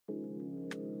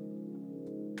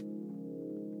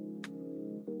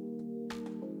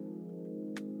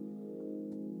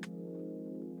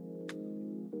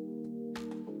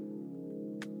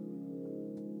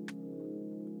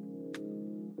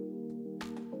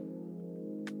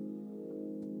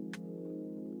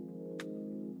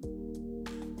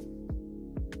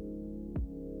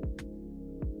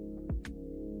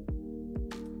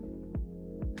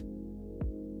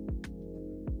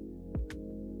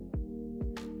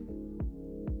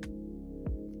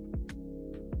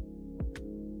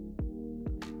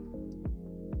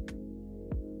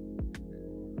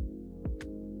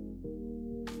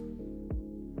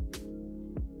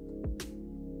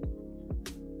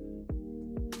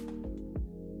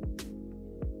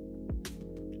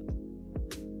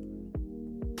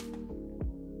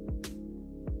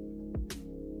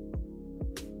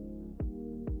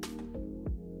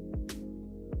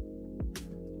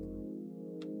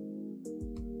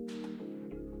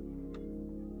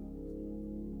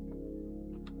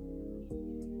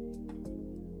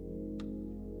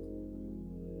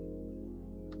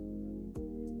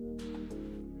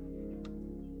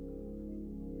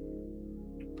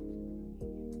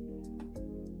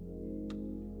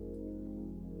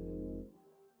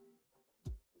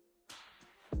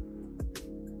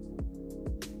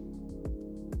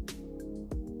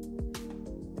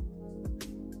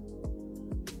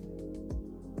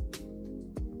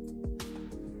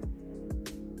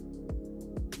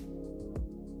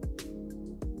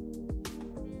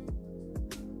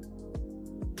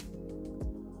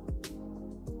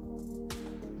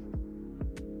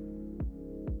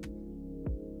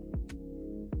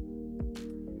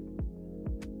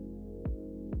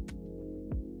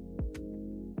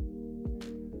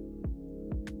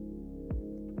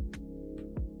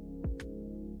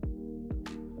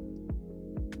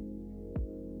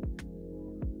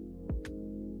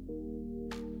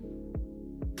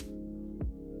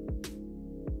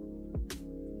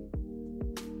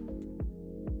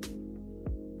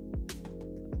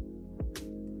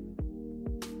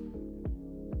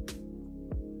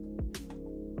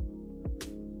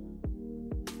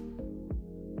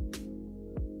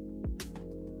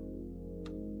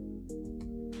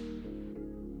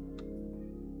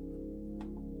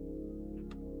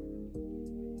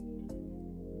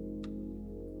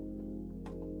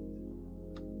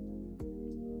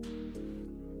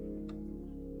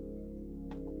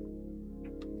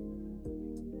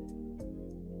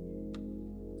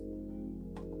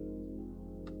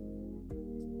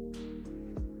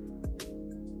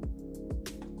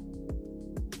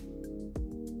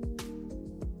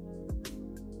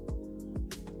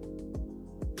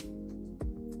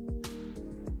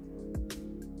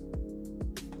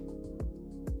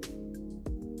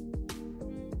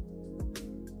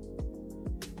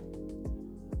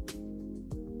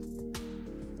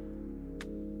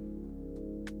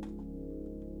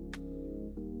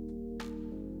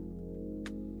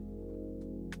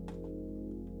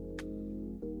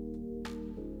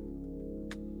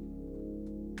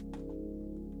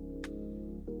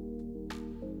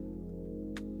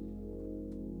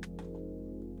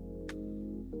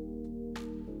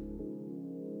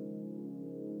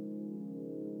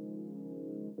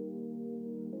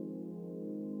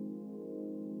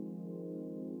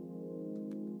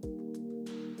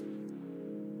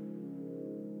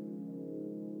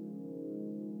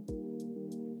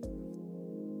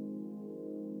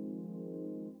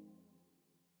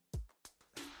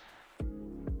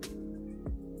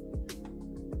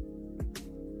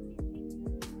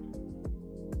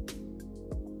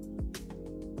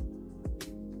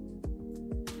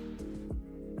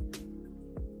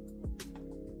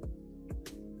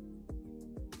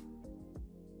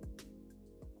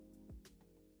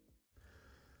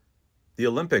The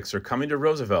Olympics are coming to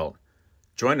Roosevelt.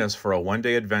 Join us for a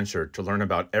one-day adventure to learn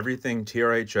about everything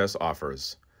TRHS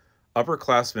offers.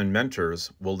 Upperclassmen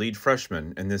mentors will lead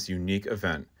freshmen in this unique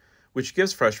event, which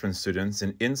gives freshman students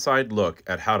an inside look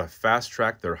at how to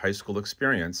fast-track their high school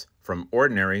experience from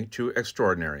ordinary to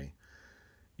extraordinary.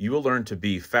 You will learn to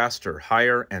be faster,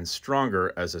 higher, and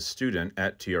stronger as a student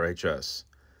at TRHS.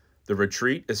 The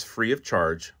retreat is free of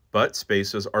charge, but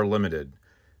spaces are limited.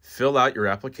 Fill out your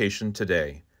application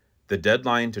today. The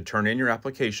deadline to turn in your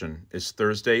application is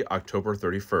Thursday, October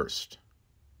 31st.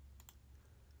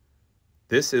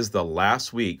 This is the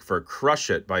last week for Crush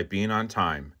It by Being on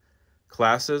Time.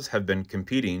 Classes have been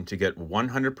competing to get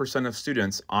 100% of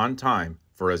students on time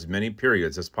for as many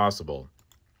periods as possible.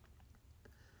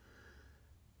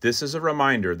 This is a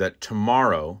reminder that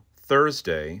tomorrow,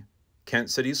 Thursday, Kent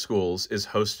City Schools is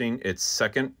hosting its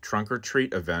second Trunk or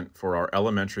Treat event for our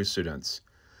elementary students.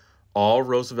 All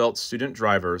Roosevelt student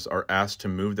drivers are asked to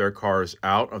move their cars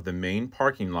out of the main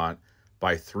parking lot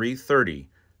by 3:30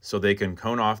 so they can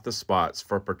cone off the spots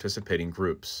for participating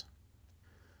groups.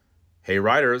 Hey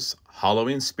riders,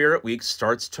 Halloween Spirit Week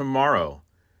starts tomorrow.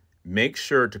 Make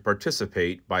sure to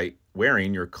participate by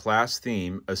wearing your class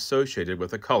theme associated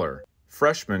with a color.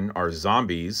 Freshmen are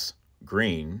zombies,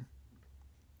 green.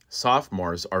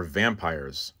 Sophomores are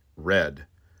vampires, red.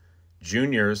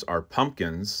 Juniors are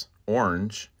pumpkins,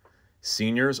 orange.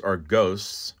 Seniors are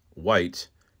ghosts, white.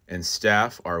 And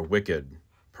staff are wicked,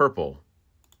 purple.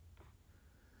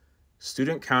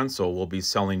 Student Council will be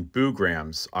selling Boo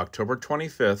Grams October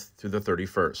 25th through the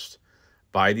 31st.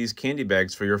 Buy these candy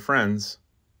bags for your friends.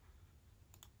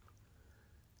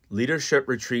 Leadership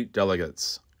Retreat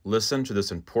delegates, listen to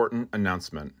this important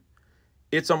announcement.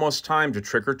 It's almost time to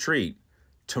trick or treat.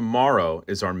 Tomorrow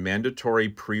is our mandatory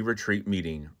pre-retreat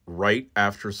meeting right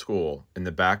after school in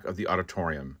the back of the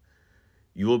auditorium.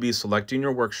 You will be selecting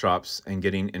your workshops and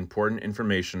getting important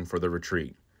information for the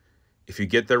retreat. If you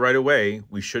get there right away,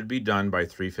 we should be done by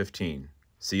 3:15.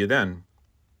 See you then.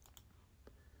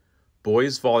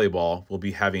 Boys volleyball will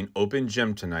be having open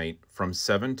gym tonight from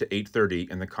 7 to 8:30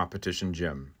 in the competition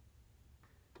gym.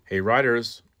 Hey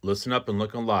riders, listen up and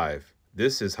look alive.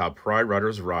 This is how Pride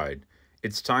Riders ride.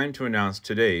 It's time to announce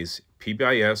today's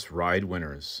PBIS ride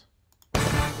winners.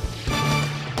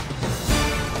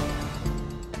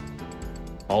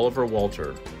 Oliver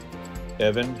Walter,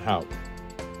 Evan Hauk,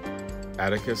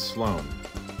 Atticus Sloan,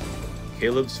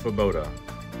 Caleb Svoboda,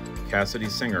 Cassidy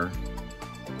Singer,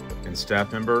 and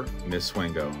staff member Miss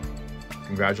Swango.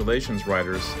 Congratulations,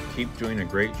 riders. Keep doing a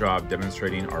great job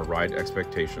demonstrating our ride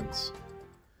expectations.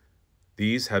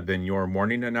 These have been your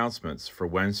morning announcements for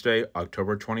Wednesday,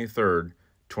 October 23rd,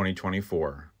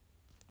 2024.